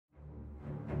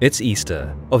It's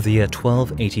Easter of the year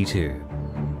 1282.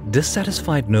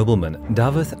 Dissatisfied nobleman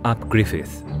Dafydd ap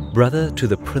Griffith, brother to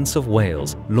the Prince of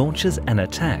Wales, launches an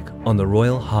attack on the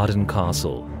royal Harden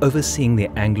Castle, overseeing the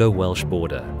Anglo-Welsh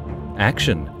border.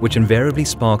 Action which invariably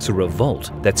sparks a revolt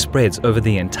that spreads over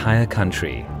the entire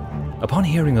country. Upon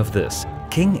hearing of this,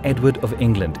 King Edward of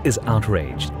England is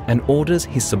outraged and orders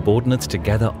his subordinates to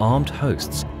gather armed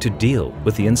hosts to deal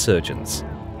with the insurgents.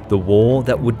 The war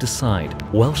that would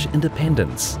decide Welsh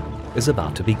independence is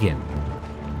about to begin.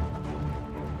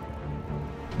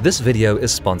 This video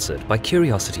is sponsored by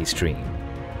CuriosityStream.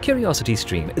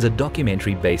 CuriosityStream is a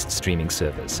documentary-based streaming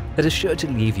service that is sure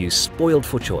to leave you spoiled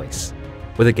for choice.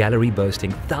 With a gallery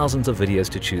boasting thousands of videos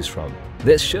to choose from,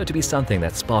 there's sure to be something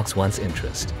that sparks one's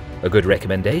interest. A good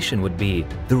recommendation would be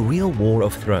The Real War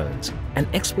of Thrones, an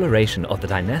exploration of the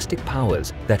dynastic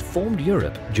powers that formed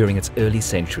Europe during its early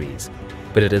centuries.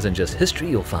 But it isn't just history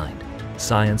you'll find.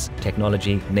 Science,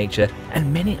 technology, nature,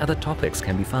 and many other topics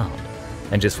can be found.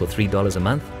 And just for $3 a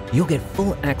month, you'll get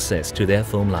full access to their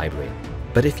film library.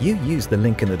 But if you use the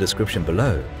link in the description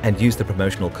below and use the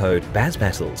promotional code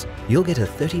BazBattles, you'll get a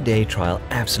 30-day trial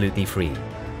absolutely free.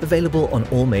 Available on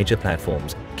all major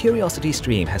platforms,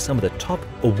 CuriosityStream has some of the top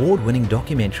award-winning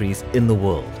documentaries in the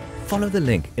world. Follow the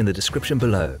link in the description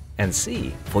below and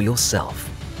see for yourself.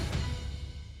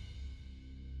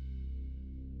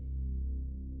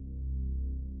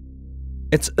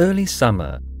 It's early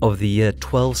summer of the year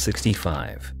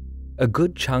 1265. A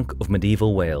good chunk of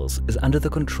medieval Wales is under the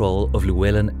control of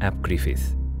Llewellyn ap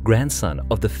Griffith, grandson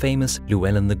of the famous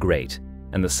Llewellyn the Great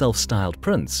and the self-styled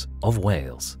Prince of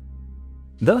Wales.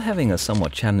 Though having a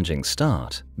somewhat challenging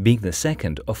start, being the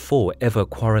second of 4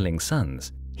 ever-quarreling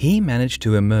sons, he managed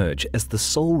to emerge as the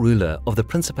sole ruler of the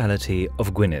Principality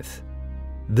of Gwynedd.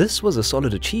 This was a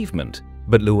solid achievement,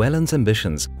 but Llewellyn's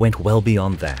ambitions went well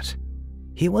beyond that.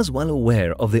 He was well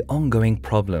aware of the ongoing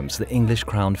problems the English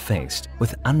crown faced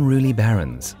with unruly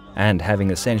barons, and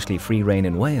having essentially free reign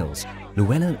in Wales,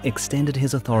 Llewellyn extended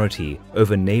his authority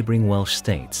over neighbouring Welsh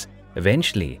states,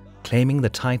 eventually claiming the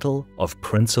title of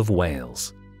Prince of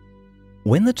Wales.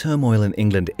 When the turmoil in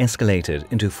England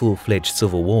escalated into full-fledged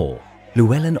civil war,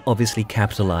 Llewellyn obviously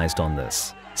capitalized on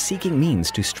this, seeking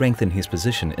means to strengthen his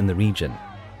position in the region.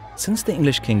 Since the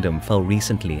English kingdom fell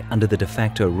recently under the de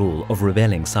facto rule of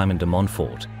rebelling Simon de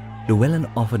Montfort, Llewellyn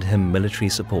offered him military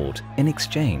support in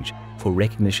exchange for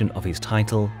recognition of his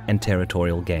title and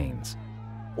territorial gains.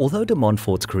 Although de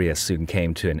Montfort's career soon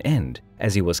came to an end,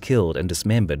 as he was killed and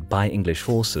dismembered by English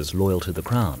forces loyal to the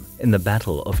crown in the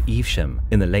Battle of Evesham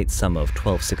in the late summer of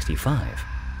 1265,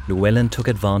 Llewellyn took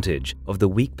advantage of the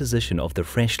weak position of the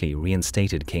freshly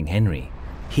reinstated King Henry.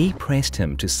 He pressed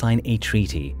him to sign a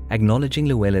treaty acknowledging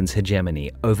Llewellyn's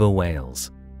hegemony over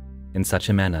Wales. In such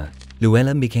a manner,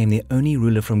 Llewellyn became the only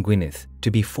ruler from Gwynedd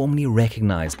to be formally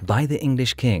recognized by the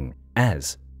English king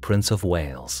as Prince of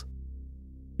Wales.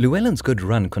 Llewellyn's good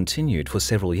run continued for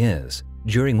several years,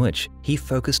 during which he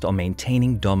focused on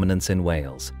maintaining dominance in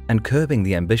Wales and curbing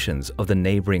the ambitions of the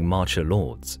neighbouring Marcher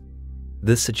lords.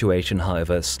 This situation,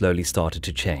 however, slowly started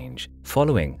to change,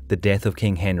 following the death of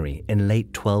King Henry in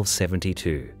late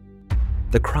 1272.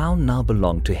 The crown now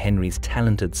belonged to Henry's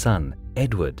talented son,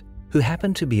 Edward, who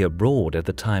happened to be abroad at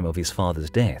the time of his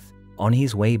father's death, on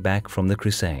his way back from the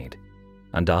crusade.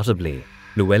 Undoubtedly,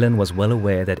 Llewellyn was well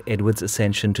aware that Edward's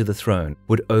ascension to the throne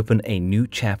would open a new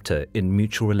chapter in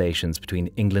mutual relations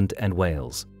between England and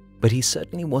Wales, but he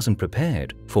certainly wasn't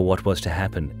prepared for what was to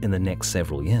happen in the next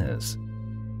several years.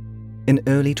 In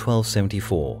early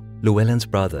 1274, Llewellyn's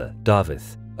brother,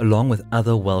 Dafydd, along with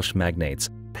other Welsh magnates,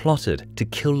 plotted to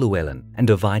kill Llewellyn and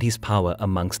divide his power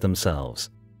amongst themselves.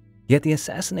 Yet the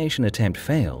assassination attempt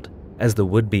failed, as the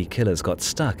would-be killers got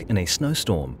stuck in a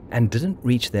snowstorm and didn't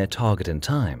reach their target in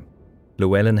time.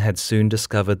 Llewellyn had soon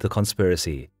discovered the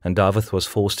conspiracy, and Dafydd was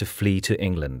forced to flee to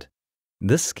England.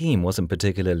 This scheme wasn't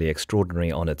particularly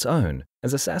extraordinary on its own,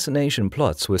 as assassination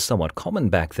plots were somewhat common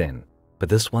back then, but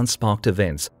this one sparked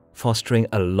events fostering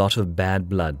a lot of bad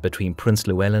blood between Prince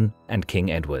Llewellyn and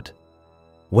King Edward.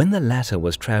 When the latter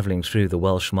was travelling through the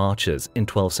Welsh marches in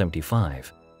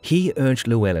 1275, he urged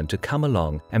Llewellyn to come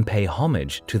along and pay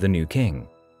homage to the new king.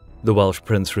 The Welsh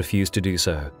prince refused to do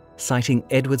so, citing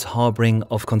Edward's harbouring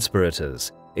of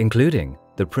conspirators, including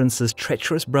the prince's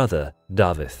treacherous brother,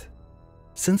 Dafydd.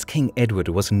 Since King Edward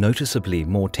was noticeably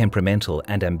more temperamental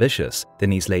and ambitious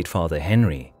than his late father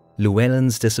Henry,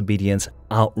 Llewellyn's disobedience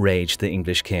outraged the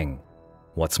English king.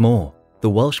 What's more, the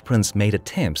Welsh prince made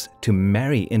attempts to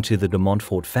marry into the de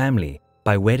Montfort family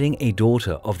by wedding a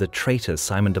daughter of the traitor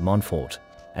Simon de Montfort,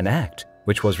 an act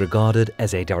which was regarded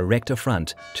as a direct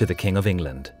affront to the King of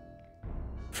England.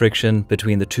 Friction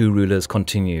between the two rulers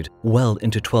continued well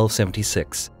into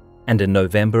 1276, and in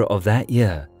November of that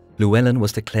year, Llewellyn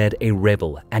was declared a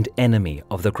rebel and enemy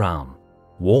of the crown.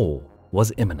 War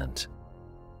was imminent.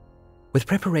 With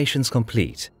preparations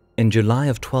complete, in July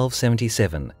of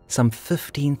 1277, some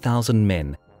 15,000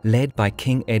 men, led by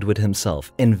King Edward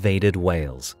himself, invaded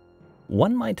Wales.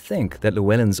 One might think that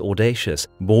Llewellyn's audacious,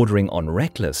 bordering on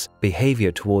reckless,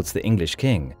 behavior towards the English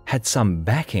king had some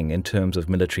backing in terms of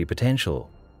military potential.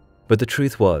 But the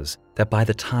truth was that by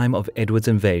the time of Edward's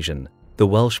invasion, the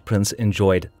Welsh prince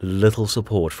enjoyed little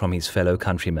support from his fellow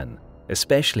countrymen,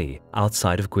 especially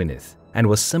outside of Gwynedd, and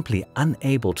was simply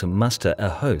unable to muster a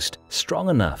host strong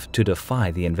enough to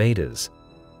defy the invaders.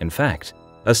 In fact,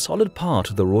 a solid part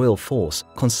of the royal force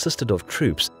consisted of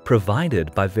troops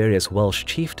provided by various Welsh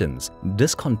chieftains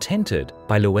discontented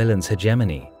by Llewellyn's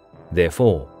hegemony.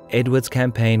 Therefore, Edward's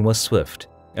campaign was swift,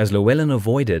 as Llewellyn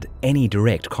avoided any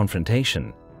direct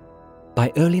confrontation.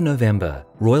 By early November,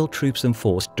 royal troops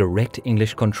enforced direct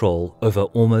English control over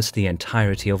almost the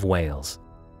entirety of Wales.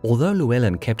 Although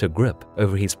Llewellyn kept a grip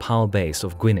over his power base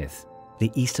of Gwynedd,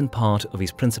 the eastern part of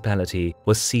his principality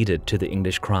was ceded to the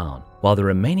English crown, while the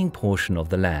remaining portion of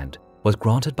the land was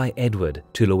granted by Edward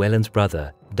to Llewellyn's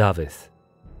brother, David.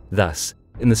 Thus,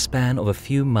 in the span of a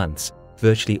few months,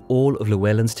 virtually all of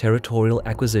Llewellyn's territorial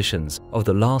acquisitions of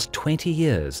the last 20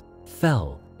 years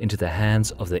fell into the hands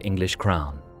of the English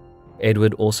crown.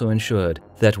 Edward also ensured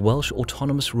that Welsh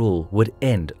autonomous rule would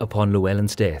end upon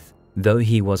Llewellyn's death, though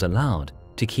he was allowed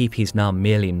to keep his now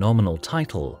merely nominal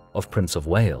title of Prince of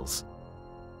Wales.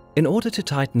 In order to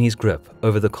tighten his grip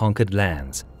over the conquered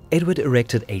lands, Edward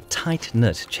erected a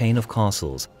tight-knit chain of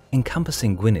castles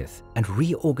encompassing Gwynedd and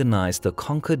reorganized the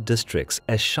conquered districts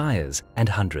as shires and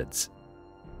hundreds.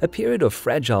 A period of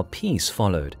fragile peace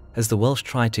followed as the Welsh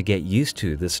tried to get used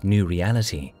to this new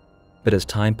reality. But as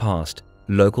time passed,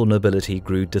 local nobility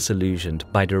grew disillusioned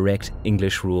by direct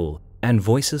English rule, and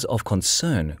voices of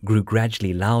concern grew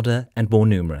gradually louder and more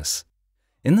numerous.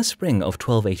 In the spring of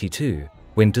 1282,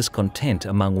 when discontent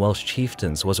among Welsh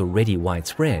chieftains was already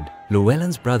widespread,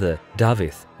 Llewellyn's brother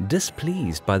David,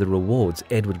 displeased by the rewards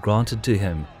Edward granted to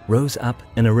him, rose up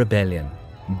in a rebellion,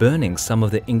 burning some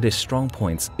of the English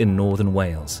strongpoints in northern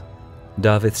Wales.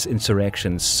 David's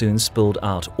insurrection soon spilled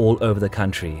out all over the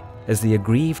country as the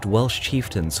aggrieved Welsh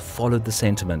chieftains followed the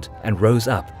sentiment and rose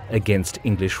up against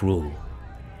English rule.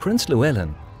 Prince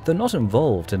Llewellyn, though not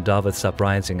involved in David's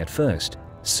uprising at first,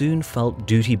 soon felt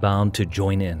duty-bound to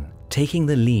join in, taking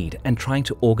the lead and trying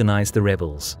to organize the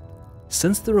rebels.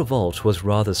 Since the revolt was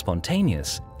rather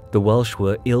spontaneous, the Welsh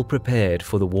were ill-prepared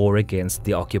for the war against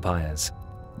the occupiers.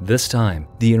 This time,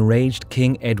 the enraged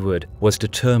King Edward was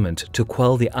determined to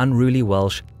quell the unruly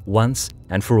Welsh once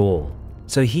and for all,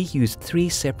 so he used 3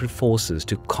 separate forces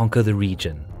to conquer the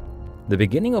region. The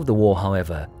beginning of the war,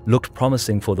 however, looked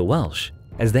promising for the Welsh,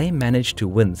 as they managed to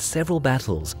win several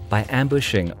battles by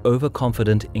ambushing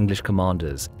overconfident English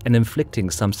commanders and inflicting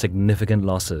some significant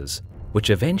losses, which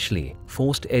eventually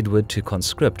forced Edward to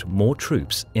conscript more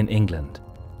troops in England.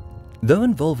 Though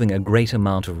involving a great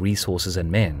amount of resources and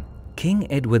men,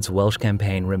 King Edward's Welsh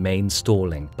campaign remained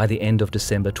stalling by the end of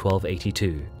December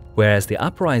 1282, whereas the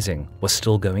uprising was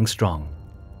still going strong.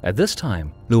 At this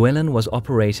time, Llewellyn was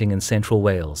operating in central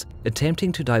Wales,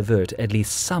 attempting to divert at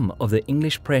least some of the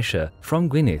English pressure from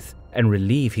Gwynedd and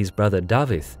relieve his brother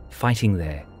David fighting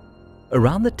there.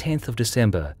 Around the 10th of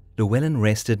December, Llewellyn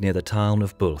rested near the town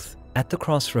of Builth, at the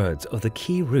crossroads of the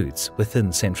key routes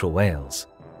within central Wales.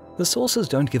 The sources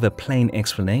don't give a plain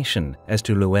explanation as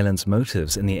to Llewellyn's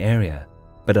motives in the area,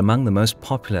 but among the most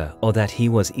popular are that he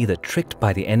was either tricked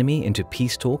by the enemy into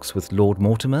peace talks with Lord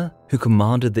Mortimer, who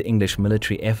commanded the English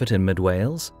military effort in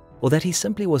mid-Wales, or that he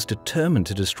simply was determined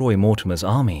to destroy Mortimer's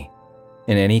army.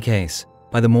 In any case,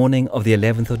 by the morning of the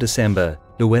 11th of December,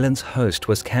 Llewellyn's host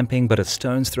was camping but a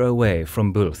stone's throw away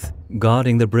from Builth,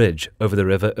 guarding the bridge over the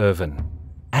River Orewin.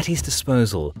 At his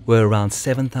disposal were around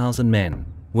 7,000 men,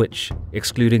 which,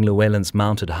 excluding Llewellyn's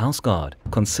mounted house guard,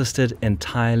 consisted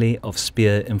entirely of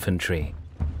spear infantry.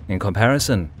 In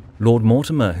comparison, Lord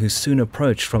Mortimer, who soon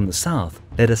approached from the south,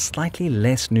 led a slightly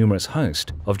less numerous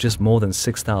host of just more than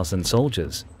 6,000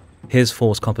 soldiers. His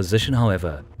force composition,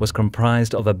 however, was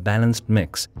comprised of a balanced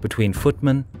mix between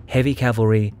footmen, heavy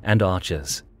cavalry, and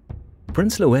archers.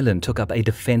 Prince Llewellyn took up a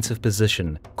defensive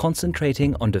position,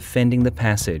 concentrating on defending the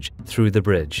passage through the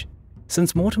bridge.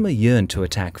 Since Mortimer yearned to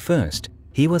attack first,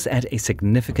 he was at a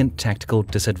significant tactical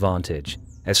disadvantage,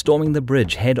 as storming the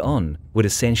bridge head-on would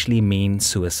essentially mean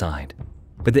suicide.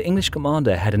 But the English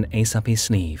commander had an ace up his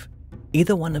sleeve.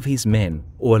 Either one of his men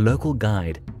or a local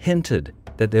guide hinted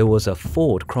that there was a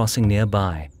ford crossing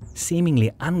nearby,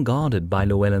 seemingly unguarded by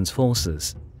Llewellyn's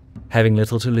forces. Having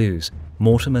little to lose,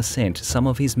 Mortimer sent some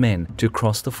of his men to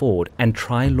cross the ford and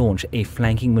try launch a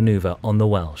flanking maneuver on the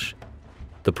Welsh.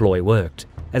 The ploy worked,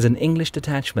 as an English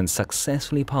detachment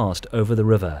successfully passed over the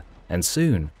river, and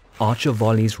soon archer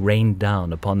volleys rained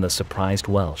down upon the surprised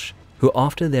Welsh, who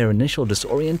after their initial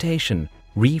disorientation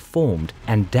reformed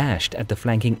and dashed at the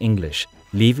flanking English,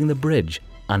 leaving the bridge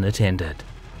unattended.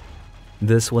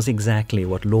 This was exactly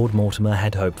what Lord Mortimer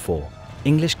had hoped for.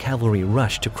 English cavalry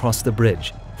rushed to cross the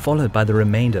bridge, followed by the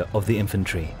remainder of the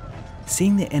infantry.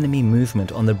 Seeing the enemy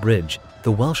movement on the bridge,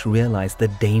 the Welsh realized the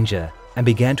danger and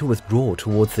began to withdraw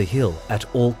towards the hill at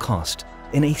all cost,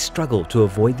 in a struggle to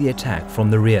avoid the attack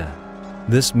from the rear.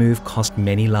 This move cost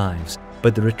many lives,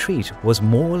 but the retreat was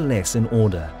more or less in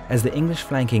order, as the English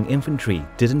flanking infantry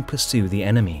didn't pursue the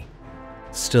enemy.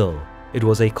 Still, it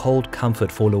was a cold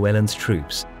comfort for Llewellyn's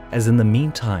troops, as in the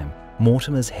meantime,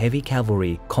 Mortimer's heavy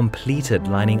cavalry completed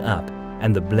lining up,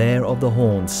 and the blare of the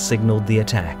horns signaled the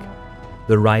attack.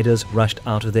 The riders rushed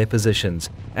out of their positions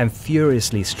and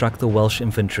furiously struck the Welsh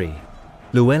infantry.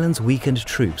 Llewellyn's weakened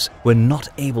troops were not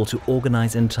able to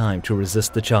organize in time to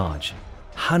resist the charge.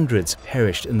 Hundreds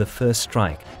perished in the first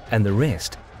strike, and the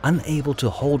rest, unable to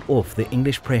hold off the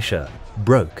English pressure,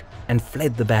 broke and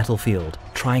fled the battlefield,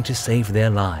 trying to save their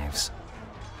lives.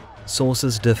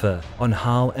 Sources differ on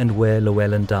how and where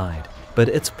Llewellyn died, but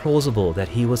it's plausible that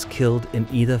he was killed in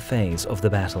either phase of the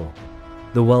battle.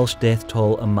 The Welsh death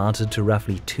toll amounted to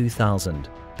roughly 2,000,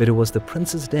 but it was the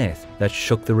prince's death that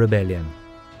shook the rebellion.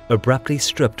 Abruptly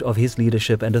stripped of his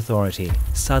leadership and authority,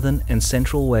 southern and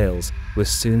central Wales was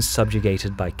soon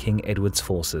subjugated by King Edward's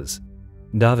forces.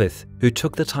 Dafydd, who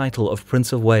took the title of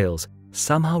Prince of Wales,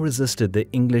 somehow resisted the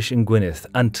English in Gwynedd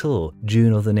until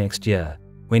June of the next year,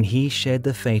 when he shared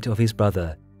the fate of his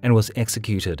brother and was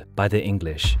executed by the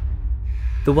English.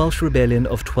 The Welsh rebellion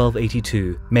of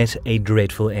 1282 met a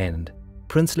dreadful end.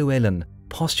 Prince Llewellyn,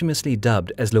 posthumously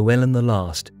dubbed as Llewellyn the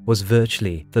Last, was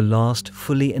virtually the last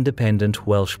fully independent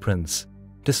Welsh prince.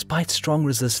 Despite strong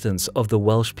resistance of the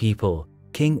Welsh people,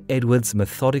 King Edward's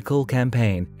methodical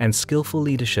campaign and skillful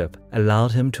leadership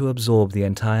allowed him to absorb the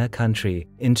entire country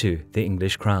into the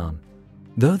English crown.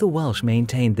 Though the Welsh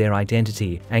maintained their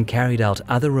identity and carried out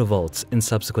other revolts in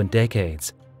subsequent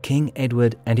decades, King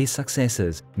Edward and his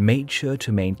successors made sure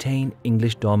to maintain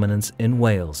English dominance in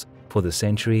Wales for the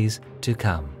centuries to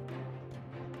come.